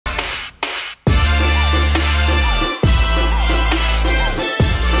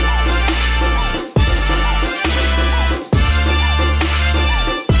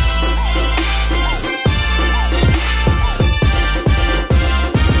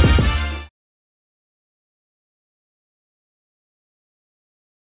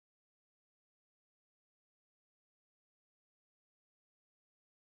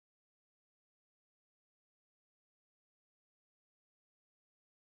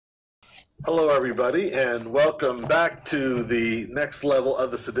Hello, everybody, and welcome back to the next level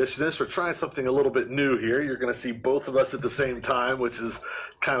of the Seditionists. We're trying something a little bit new here. You're going to see both of us at the same time, which is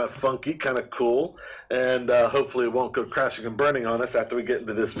kind of funky, kind of cool, and hopefully it won't go crashing and burning on us after we get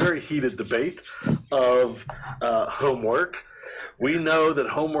into this very heated debate of homework. We know that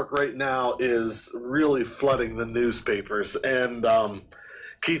homework right now is really flooding the newspapers, and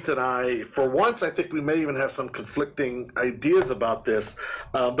Keith and I, for once, I think we may even have some conflicting ideas about this,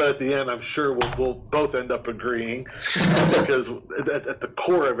 but at the end, I'm sure we'll both end up agreeing because at the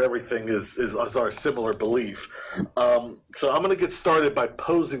core of everything is our similar belief. So I'm going to get started by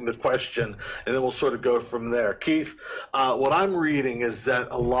posing the question, and then we'll sort of go from there. Keith, what I'm reading is that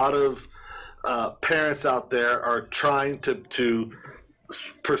a lot of parents out there are trying to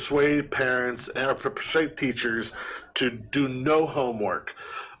persuade parents or persuade teachers to do no homework.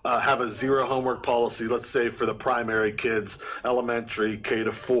 Have a zero homework policy, let's say for the primary kids, elementary, K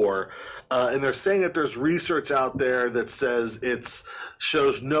to 4. And they're saying that there's research out there that says it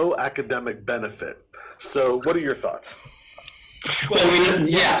shows no academic benefit. So what are your thoughts? Well,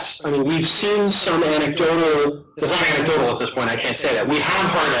 yes. We've seen some anecdotal, it's not anecdotal at this point, I can't say that. We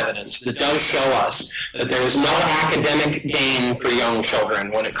have hard evidence that does show us that there is no academic gain for young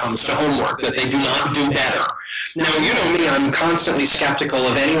children when it comes to homework, that they do not do better. Now, you know me, I'm constantly skeptical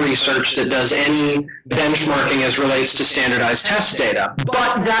of any research that does any benchmarking as relates to standardized test data.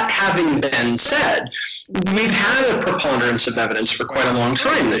 But that having been said, we've had a preponderance of evidence for quite a long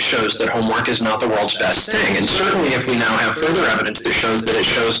time that shows that homework is not the world's best thing. And certainly if we now have further evidence that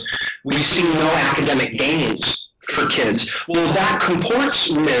shows we see no academic gains for kids, well, that comports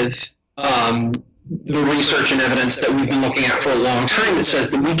with the research and evidence that we've been looking at for a long time that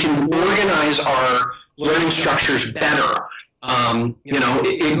says that we can organize our learning structures better.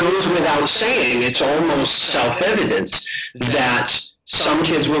 It goes without saying, it's almost self-evident that some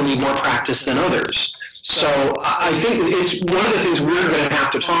kids will need more practice than others. So I think it's one of the things we're going to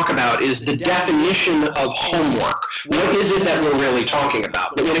have to talk about is the definition of homework. What is it that we're really talking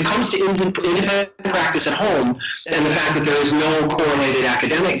about? But when it comes to independent practice at home and the fact that there is no correlated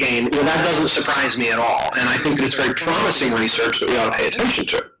academic gain, well, that doesn't surprise me at all. And I think that it's very promising research that we ought to pay attention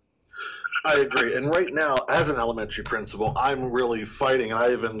to. I agree. And right now, as an elementary principal, I'm really fighting.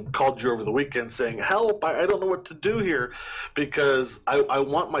 I even called you over the weekend saying, help, I don't know what to do here, because I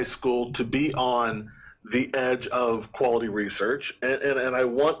want my school to be on the edge of quality research, and I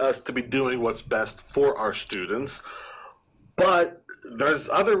want us to be doing what's best for our students. But there's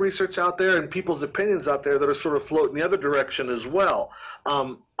other research out there and people's opinions out there that are sort of floating the other direction as well.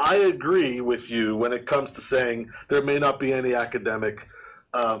 I agree with you when it comes to saying there may not be any academic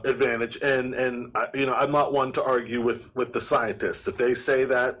advantage, and I'm not one to argue with the scientists. If they say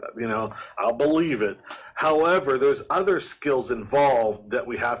that, I'll believe it. However, there's other skills involved that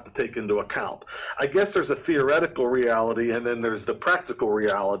we have to take into account. I guess there's a theoretical reality, and then there's the practical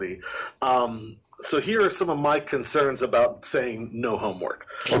reality. So here are some of my concerns about saying no homework.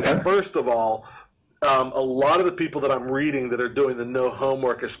 Okay. First of all, a lot of the people that I'm reading that are doing the no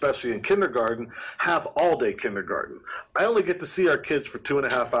homework, especially in kindergarten, have all-day kindergarten. I only get to see our kids for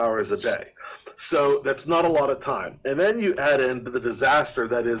 2.5 hours a day. So that's not a lot of time. And then you add in the disaster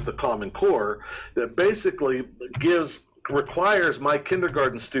that is the Common Core that basically requires my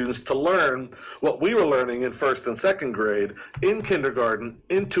kindergarten students to learn what we were learning in first and second grade in kindergarten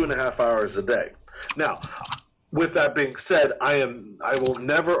in 2.5 hours a day. Now, with that being said, I will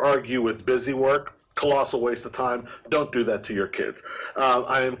never argue with busy work. Colossal waste of time. Don't do that to your kids.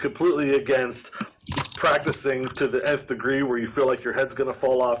 I am completely against practicing to the nth degree where you feel like your head's going to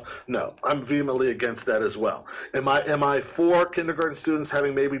fall off. No, I'm vehemently against that as well. Am I for kindergarten students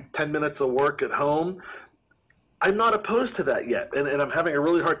having maybe 10 minutes of work at home? I'm not opposed to that yet, and I'm having a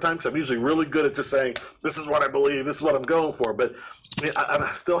really hard time because I'm usually really good at just saying, this is what I believe, this is what I'm going for, but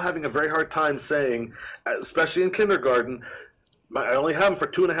I'm still having a very hard time saying, especially in kindergarten, I only have them for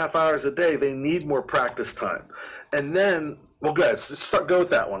 2.5 hours a day. They need more practice time. And then, well, good. Let's go with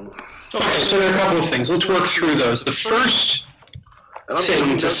that one. Okay, so there are a couple of things. Let's work through those. The first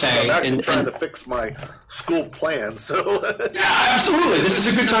thing to say, I'm actually trying to fix my school plan, so yeah, absolutely. This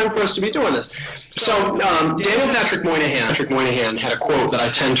is a good time for us to be doing this. So Daniel Patrick Moynihan had a quote that I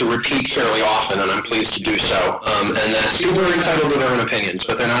tend to repeat fairly often, and I'm pleased to do so, and that's, people are entitled to their own opinions,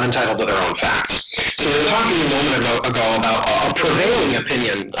 but they're not entitled to their own facts. So we were talking a moment ago about a prevailing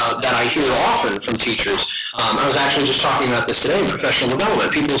opinion that I hear often from teachers. I was actually just talking about this today in professional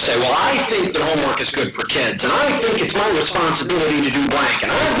development. People say, well, I think that homework is good for kids, and I think it's my responsibility to do blank,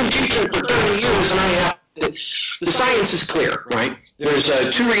 and I've been teaching for 30 years, and I have the science is clear, right? There's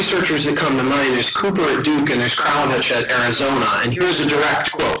two researchers that come to mind. There's Cooper at Duke and there's Kralovich at Arizona. And here's a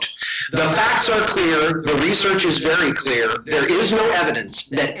direct quote. The facts are clear. The research is very clear. There is no evidence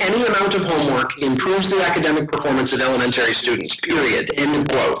that any amount of homework improves the academic performance of elementary students, period, end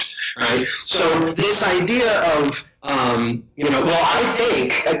quote, right? So this idea of, well, I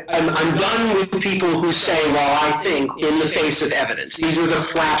think, I'm done with people who say, well, I think, in the face of evidence. These are the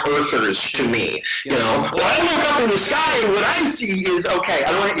flat earthers to me. Well, I look up in the sky and what I see is, okay,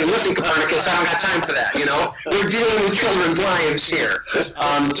 I don't want you to listen, Copernicus, I don't got time for that, We're dealing with children's lives here.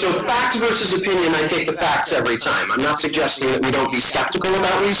 So facts versus opinion, I take the facts every time. I'm not suggesting that we don't be skeptical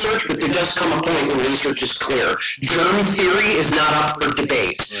about research, but there does come a point when research is clear. Germ theory is not up for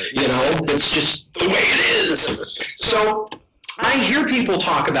debate. It's just the way it is. So I hear people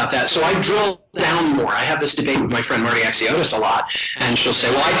talk about that, so I drill down more. I have this debate with my friend Marty Axiotis a lot, and she'll say,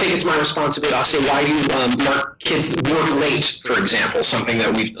 well, I think it's my responsibility. I'll say, why do you kids work late, for example, something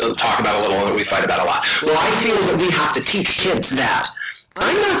that we talk about a little and that we fight about a lot. Well, I feel that we have to teach kids that.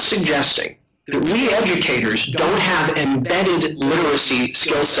 I'm not suggesting that we educators don't have embedded literacy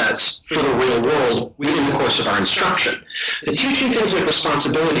skill sets for the real world within the course of our instruction. The teaching things like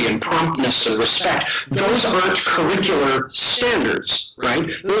responsibility and promptness and respect, those aren't curricular standards,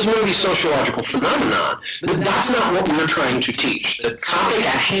 right? Those may be sociological phenomena, but that's not what we're trying to teach. The topic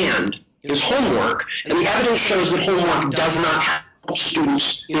at hand is homework, and the evidence shows that homework does not help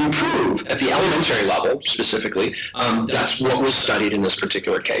students improve at the elementary level, specifically. That's what was studied in this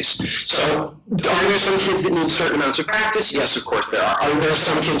particular case. So, are there some kids that need certain amounts of practice? Yes, of course there are. Are there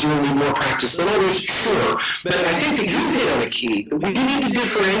some kids who need more practice than others? Sure. But I think that you hit on a key, that we need to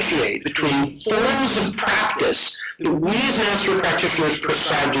differentiate between forms of practice that we as master practitioners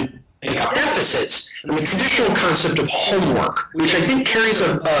prescribe to make up deficits, and the traditional concept of homework, which I think carries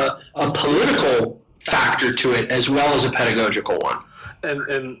a political factor to it as well as a pedagogical one.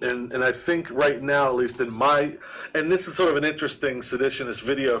 And I think right now, at least in my, and this is sort of an interesting seditionist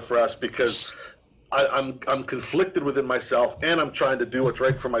video for us because I'm conflicted within myself and I'm trying to do what's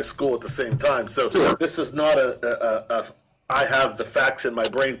right for my school at the same time. So this is not a I have the facts in my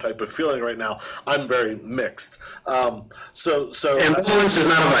brain type of feeling right now. I'm very mixed. So ambivalence is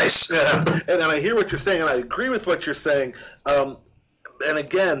not a vice. Yeah, and I hear what you're saying, and I agree with what you're saying. And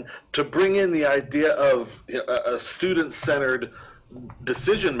again, to bring in the idea of a student-centered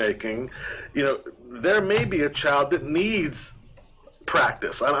decision-making, there may be a child that needs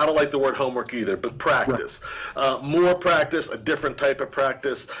practice. I don't like the word homework either, but practice. Right. More practice, a different type of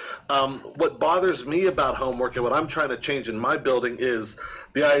practice. What bothers me about homework and what I'm trying to change in my building is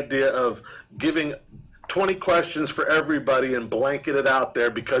the idea of giving 20 questions for everybody and blanket it out there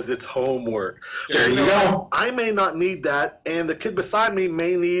because it's homework. There you go. I may not need that, and the kid beside me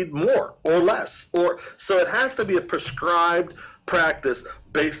may need more or less. So it has to be a prescribed practice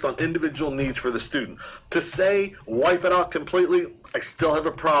based on individual needs for the student. To say wipe it out completely, I still have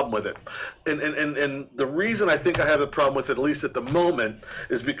a problem with it. And the reason I think I have a problem with it, at least at the moment,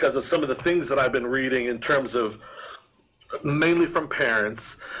 is because of some of the things that I've been reading in terms of mainly from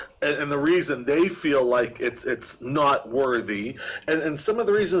parents, and the reason they feel like it's not worthy, and some of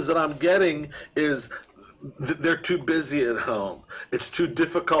the reasons that I'm getting is they're too busy at home. It's too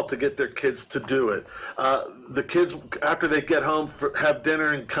difficult to get their kids to do it. The kids, after they get home, have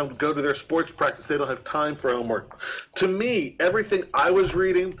dinner and go to their sports practice, they don't have time for homework. To me, everything I was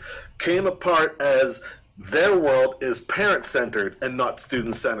reading came apart as their world is parent-centered and not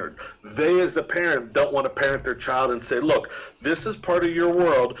student-centered. They, as the parent, don't want to parent their child and say, look, this is part of your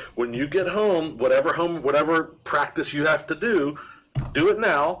world. When you get home, whatever practice you have to do it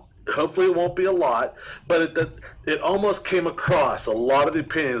now. Hopefully it won't be a lot, but it almost came across, a lot of the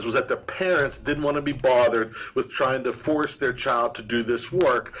opinions was that the parents didn't want to be bothered with trying to force their child to do this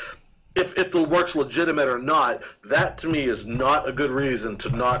work. If the work's legitimate or not, that to me is not a good reason to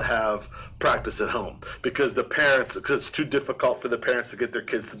not have practice at home, because it's too difficult for the parents to get their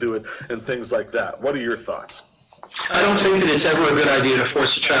kids to do it and things like that. What are your thoughts? I don't think that it's ever a good idea to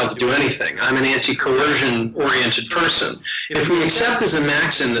force a child to do anything. I'm an anti-coercion oriented person. If we accept as a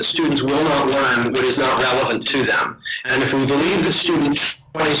maxim that students will not learn what is not relevant to them, and if we believe that student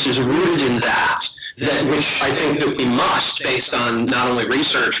choice is rooted in that, which I think that we must, based on not only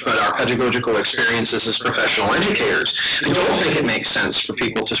research, but our pedagogical experiences as professional educators, I don't think it makes sense for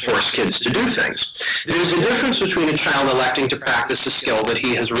people to force kids to do things. There's a difference between a child electing to practice a skill that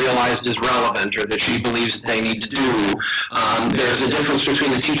he has realized is relevant or that she believes they need to do. There's a difference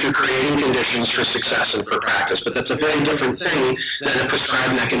between the teacher creating conditions for success and for practice, but that's a very different thing than a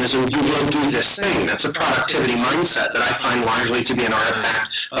prescribed mechanism. You will do this thing. That's a productivity mindset that I find largely to be an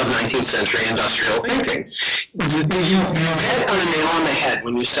artifact of 19th century industrial thinking. You hit on a nail on the head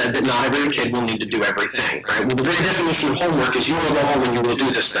when you said that not every kid will need to do everything. Right? Well, the very definition of homework is you will go home and you will do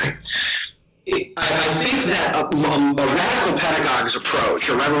this thing. I think that a radical pedagog's approach,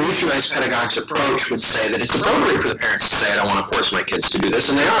 a revolutionized pedagog's approach would say that it's appropriate for the parents to say, I don't want to force my kids to do this,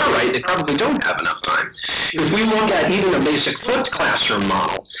 and they are right, they probably don't have enough time. If we look at even a basic flipped classroom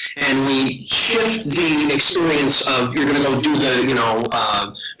model, and we shift the experience of, you're going to go do the,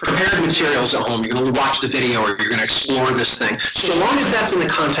 prepared materials at home, you're going to watch the video, or you're going to explore this thing, so long as that's in the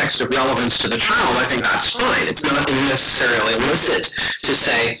context of relevance to the child, I think that's fine. It's not necessarily illicit to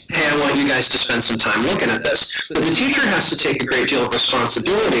say, hey, I want you guys to spend some time looking at this. But the teacher has to take a great deal of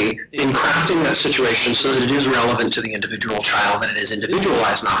responsibility in crafting that situation so that it is relevant to the individual child, and it is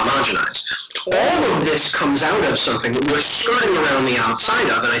individualized, not homogenized. All of this comes out of something that we're skirting around the outside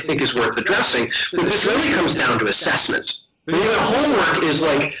of, and I think is worth addressing, but this really comes down to assessment. Homework is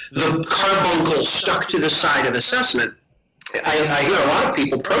like the carbuncle stuck to the side of assessment. I hear a lot of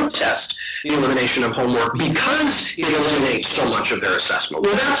people protest the elimination of homework because it eliminates so much of their assessment.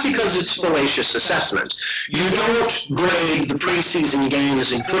 Well, that's because it's fallacious assessment. You don't grade the preseason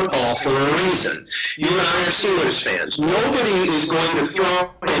games in football for a reason. You and I are Steelers fans. Nobody is going to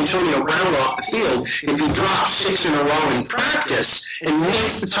throw Antonio Brown off the field if he drops 6 in a row in practice and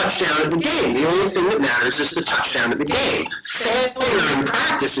makes the touchdown at the game. The only thing that matters is the touchdown at the game. Failure in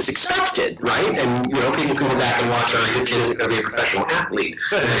practice is expected, right? And people can go back and watch our kid isn't going to be a professional athlete,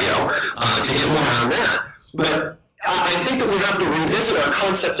 to get more on that. But I think that we have to revisit our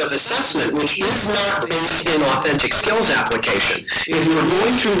concept of assessment, which is not based in authentic skills application. If we're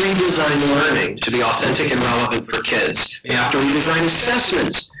going to redesign learning to be authentic and relevant for kids, we have to redesign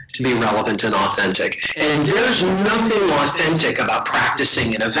assessment to be relevant and authentic. And there's nothing authentic about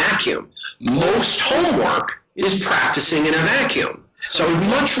practicing in a vacuum. Most homework is practicing in a vacuum. So I would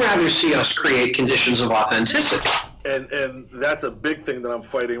much rather see us create conditions of authenticity. And that's a big thing that I'm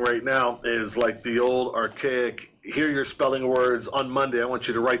fighting right now is like the old archaic, here you're spelling words on Monday, I want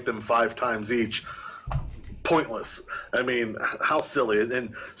you to write them 5 times each. Pointless. I mean, how silly.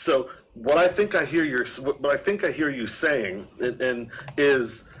 And so what I think I hear you saying and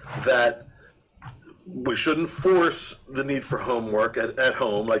is that we shouldn't force the need for homework at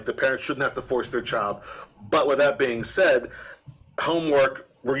home, like the parents shouldn't have to force their child. But with that being said, homework,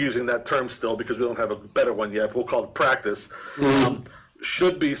 we're using that term still because we don't have a better one yet, we'll call it practice,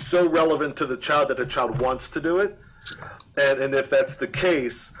 should be so relevant to the child that the child wants to do it. And if that's the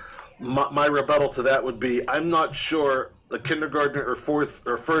case, my rebuttal to that would be, I'm not sure a kindergartner or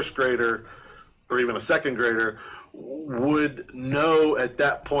first grader or even a second grader would know at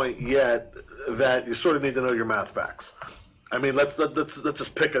that point yet that you sort of need to know your math facts. I mean, let's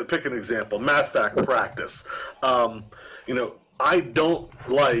just pick an example. Math fact practice. I don't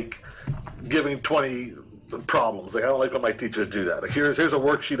like giving 20 problems. Like, I don't like when my teachers do that. Like, here's a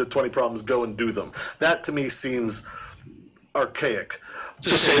worksheet of 20 problems, go and do them. That to me seems archaic. To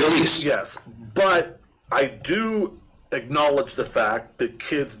say the least. Yes. But I do acknowledge the fact that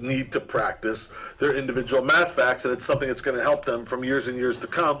kids need to practice their individual math facts, and it's something that's going to help them from years and years to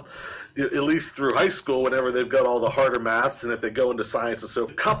come, at least through high school, whenever they've got all the harder maths, and if they go into science and so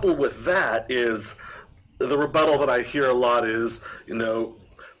forth. Coupled with that is the rebuttal that I hear a lot is,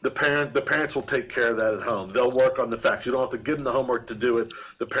 the parents will take care of that at home. They'll work on the facts. You don't have to give them the homework to do it.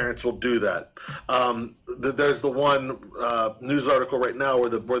 The parents will do that. There's the one news article right now where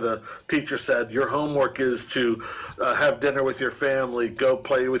the teacher said your homework is to have dinner with your family, go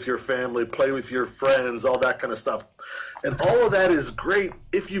play with your family, play with your friends, all that kind of stuff. And all of that is great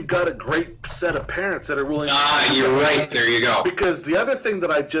if you've got a great set of parents that are willing to. You're right. There you go. Because the other thing that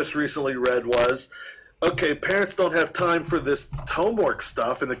I just recently read was, okay, parents don't have time for this homework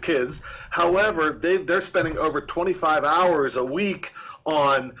stuff and the kids. However, they're spending over 25 hours a week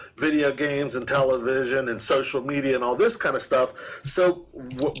on video games and television and social media and all this kind of stuff. So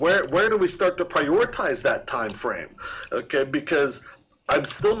where do we start to prioritize that time frame? Okay, because I'm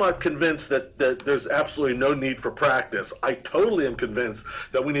still not convinced that there's absolutely no need for practice. I totally am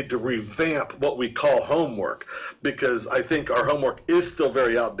convinced that we need to revamp what we call homework, because I think our homework is still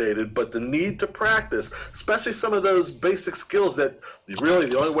very outdated, but the need to practice, especially some of those basic skills that really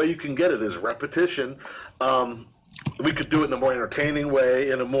the only way you can get it is repetition. We could do it in a more entertaining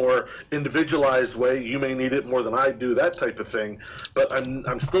way, in a more individualized way. You may need it more than I do, that type of thing. But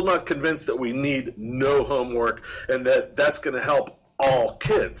I'm still not convinced that we need no homework and that that's going to help all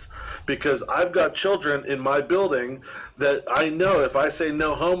kids, because I've got children in my building that I know if I say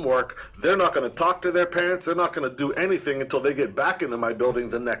no homework, they're not going to talk to their parents, they're not going to do anything until they get back into my building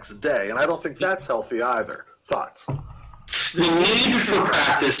the next day, and I don't think that's healthy either. Thoughts? The need for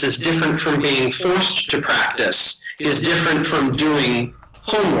practice is different from being forced to practice, is different from doing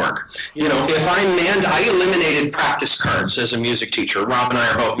homework. You know, I eliminated practice cards as a music teacher. Rob and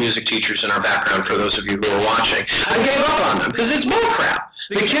I are both music teachers in our background, for those of you who are watching. I gave up on them because it's bullcrap.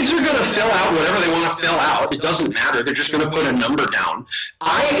 The kids are going to fill out whatever they want to fill out. It doesn't matter. They're just going to put a number down.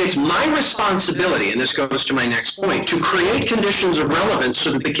 It's my responsibility, and this goes to my next point, to create conditions of relevance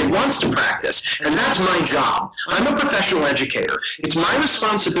so that the kid wants to practice. And that's my job. I'm a professional educator. It's my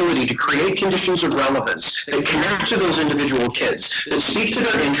responsibility to create conditions of relevance that connect to those individual kids, that speak to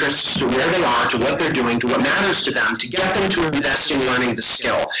their interests, to where they are, to what they're doing, to what matters to them, to get them to invest in learning the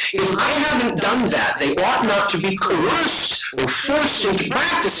skill. If I haven't done that, they ought not to be coerced or forced into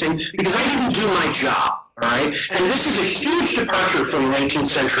practicing because I didn't do my job. All right? And this is a huge departure from the 19th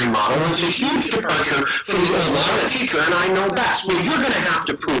century model. It's a huge departure from the old I'm a teacher and I know best. Well, you're going to have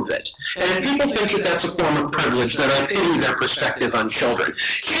to prove it. And if people think that that's a form of privilege, then I pity their perspective on children.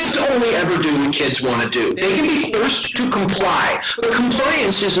 Kids only ever do what kids want to do. They can be forced to comply, but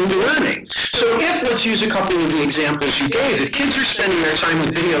compliance isn't learning. So let's use a couple of the examples you gave. If kids are spending their time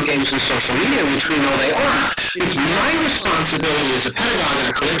with video games and social media, which we know they are, it's my responsibility as a pedagogue and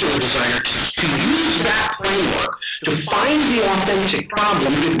a curriculum designer to use that framework to find the authentic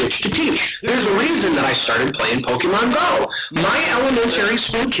problem with which to teach. There's a reason that I started playing Pokemon Go. My elementary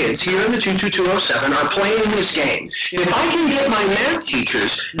school kids here in the 22207 are playing this game. If I can get my math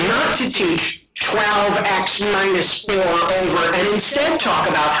teachers not to teach 12x minus 4 over, and instead talk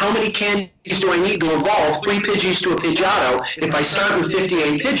about how many candies do I need to evolve 3 Pidgeys to a Pidgeotto if I start with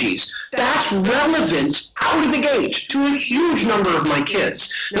 58 Pidgeys. That's relevant out of the gate to a huge number of my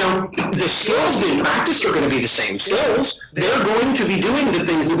kids. Now, the skills being practiced are going to be the same skills. They're going to be doing the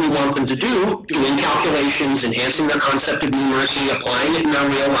things that we want them to do, doing calculations, enhancing their concept of numeracy, applying it in their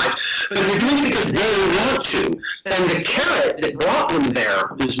real life, but they're doing it because they want to. And the carrot that brought them there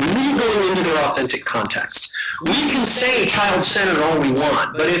is me going into their authentic context. We can say child-centered all we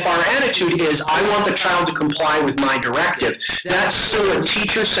want, but if our attitude is, I want the child to comply with my directive, that's still a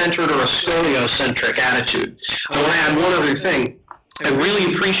teacher-centered or a scoliocentric attitude. I want to add one other thing. I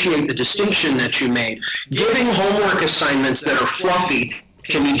really appreciate the distinction that you made. Giving homework assignments that are fluffy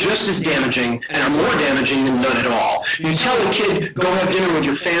can be just as damaging and are more damaging than none at all. You tell a kid, go have dinner with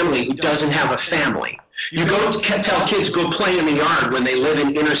your family who doesn't have a family. You tell kids, go play in the yard when they live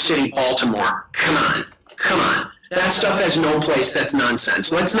in inner city Baltimore. Come on, come on. That stuff has no place. That's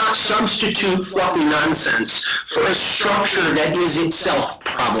nonsense. Let's not substitute fluffy nonsense for a structure that is itself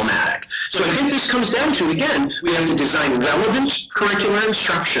problematic. So I think this comes down to, again, we have to design relevant curricular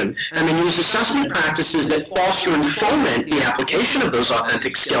instruction and then use assessment practices that foster and foment the application of those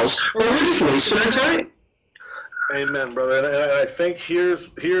authentic skills, or we're just wasting our time. Amen, brother. And I think here's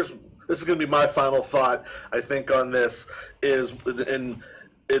this is going to be my final thought, I think, on this is, and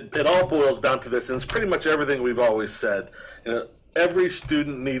it all boils down to this, and it's pretty much everything we've always said. You know, every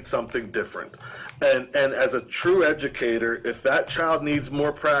student needs something different. And as a true educator, if that child needs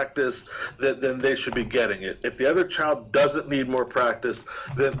more practice, then they should be getting it. If the other child doesn't need more practice,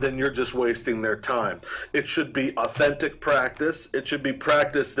 then you're just wasting their time. It should be authentic practice. It should be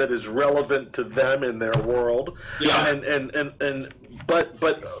practice that is relevant to them in their world. Yeah.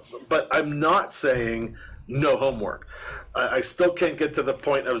 But I'm not saying no homework. I still can't get to the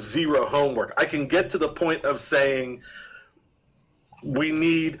point of zero homework. I can get to the point of saying we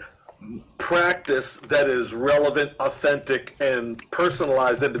need practice that is relevant, authentic, and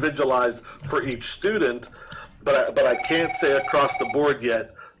personalized, individualized for each student, but I can't say across the board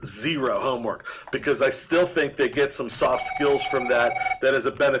yet zero homework, because I still think they get some soft skills from that is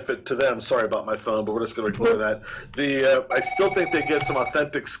a benefit to them. Sorry about my phone, but we're just going to ignore that. I still think they get some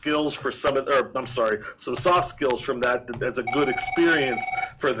authentic skills for some soft skills from that as a good experience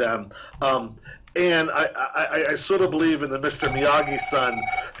for them. And I sort of believe in the Mr. Miyagi-san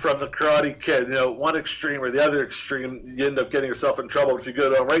from the Karate Kid. You know, one extreme or the other extreme, you end up getting yourself in trouble. If you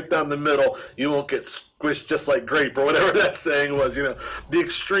go right down the middle, you won't get squished just like grape, or whatever that saying was. You know, the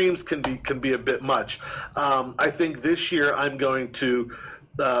extremes can be a bit much. I think this year I'm going to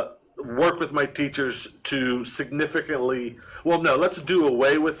work with my teachers to significantly. Well, no, let's do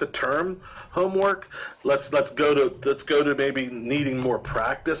away with the term homework. Let's go to maybe needing more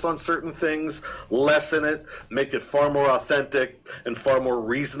practice on certain things, lessen it, make it far more authentic and far more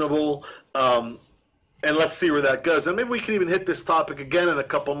reasonable, and let's see where that goes. And maybe we can even hit this topic again in a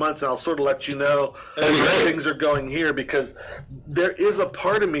couple months, and I'll sort of let you know where things are going here, because there is a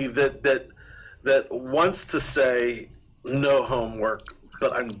part of me that wants to say no homework,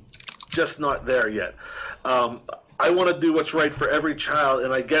 but I'm just not there yet. I want to do what's right for every child,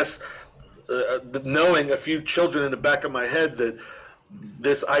 and I guess knowing a few children in the back of my head that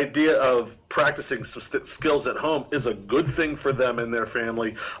this idea of practicing some skills at home is a good thing for them and their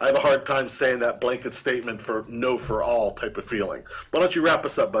family. I have a hard time saying that blanket statement for no for all type of feeling. Why don't you wrap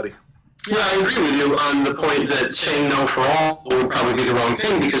us up, buddy? Yeah, I agree with you on the point that saying no for all would probably be the wrong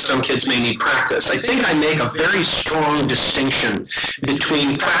thing because some kids may need practice. I think I make a very strong distinction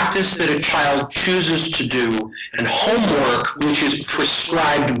between practice that a child chooses to do and homework, which is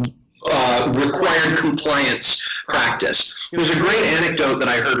prescribed required compliance practice. There's a great anecdote that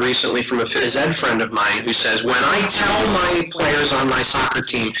I heard recently from a phys ed friend of mine who says, when I tell my players on my soccer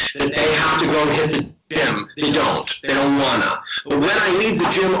team that they have to go hit the gym, they don't. They don't wanna. But when I leave the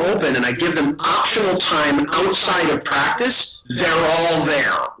gym open and I give them optional time outside of practice, they're all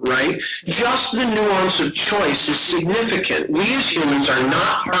there, right? Just the nuance of choice is significant. We as humans are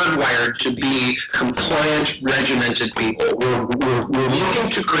not hardwired to be compliant, regimented people. We're looking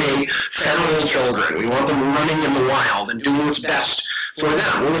to create feral children. We want them running in the wild and doing what's best for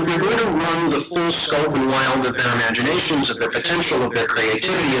them. Well, if they're going to run the full scope and wild of their imaginations, of their potential, of their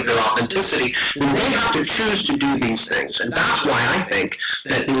creativity, of their authenticity, then they have to choose to do these things. And that's why I think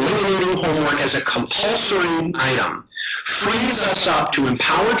that eliminating homework as a compulsory item frees us up to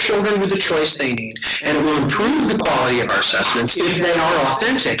empower children with the choice they need, and it will improve the quality of our assessments if they are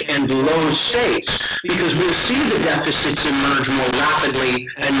authentic and low stakes, because we'll see the deficits emerge more rapidly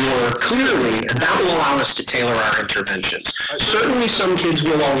and more clearly, and that will allow us to tailor our interventions. Certainly some kids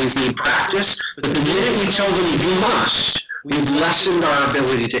will always need practice, but the minute we tell them you must, we've lessened our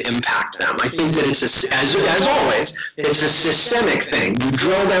ability to impact them. I think that it's, as always, it's a systemic thing. You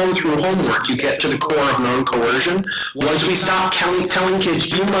drill down through homework, you get to the core of non-coercion. Once we stop telling kids,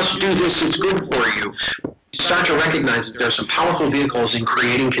 you must do this, it's good for you, we start to recognize that there are some powerful vehicles in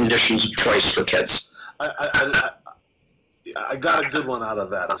creating conditions of choice for kids. I got a good one out of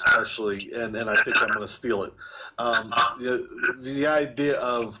that, especially, and I think I'm going to steal it. The idea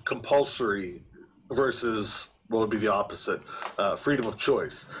of compulsory versus what would be the opposite, freedom of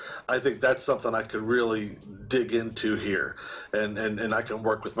choice. I think that's something I could really dig into here, and I can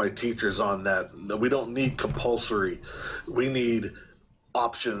work with my teachers on that. We don't need compulsory. We need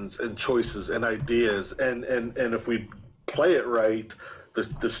options and choices and ideas, and if we play it right,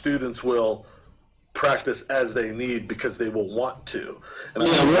 the students will practice as they need because they will want to. And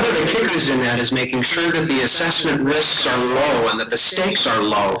one of the kickers in that is making sure that the assessment risks are low and that the stakes are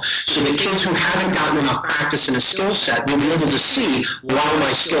low, so that kids who haven't gotten enough practice in a skill set will be able to see, wow,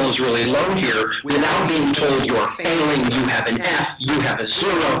 my skill is really low here, without being told you're failing, you have an F, you have a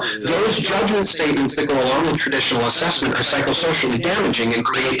 0. Those judgment statements that go along with traditional assessment are psychosocially damaging and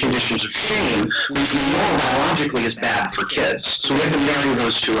create conditions of shame, which we know biologically is bad for kids. So we have to marry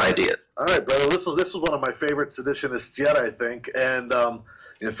those two ideas. All right, brother. This was one of my favorite seditionists yet, I think. And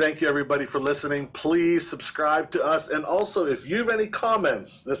thank you, everybody, for listening. Please subscribe to us. And also, if you have any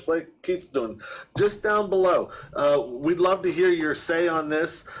comments, just like Keith's doing, just down below, we'd love to hear your say on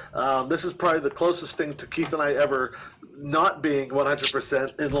this. This is probably the closest thing to Keith and I ever not being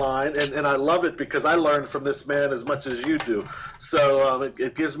 100% in line, and I love it because I learn from this man as much as you do. So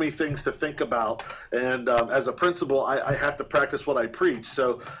it gives me things to think about, and as a principal, I have to practice what I preach.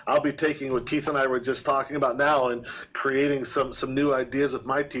 So I'll be taking what Keith and I were just talking about now and creating some new ideas with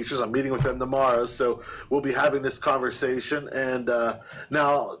my teachers. I'm meeting with them tomorrow, so we'll be having this conversation. And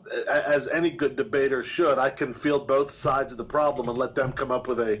now, as any good debater should, I can field both sides of the problem and let them come up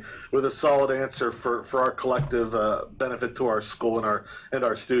with a solid answer for our collective benefit to our school and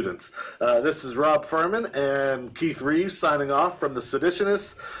our students. This is Rob Furman and Keith Reeves signing off from the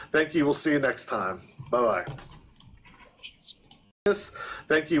Seditionists. Thank you. We'll see you next time. Bye-bye.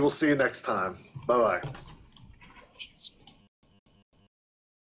 Thank you. We'll see you next time. Bye-bye.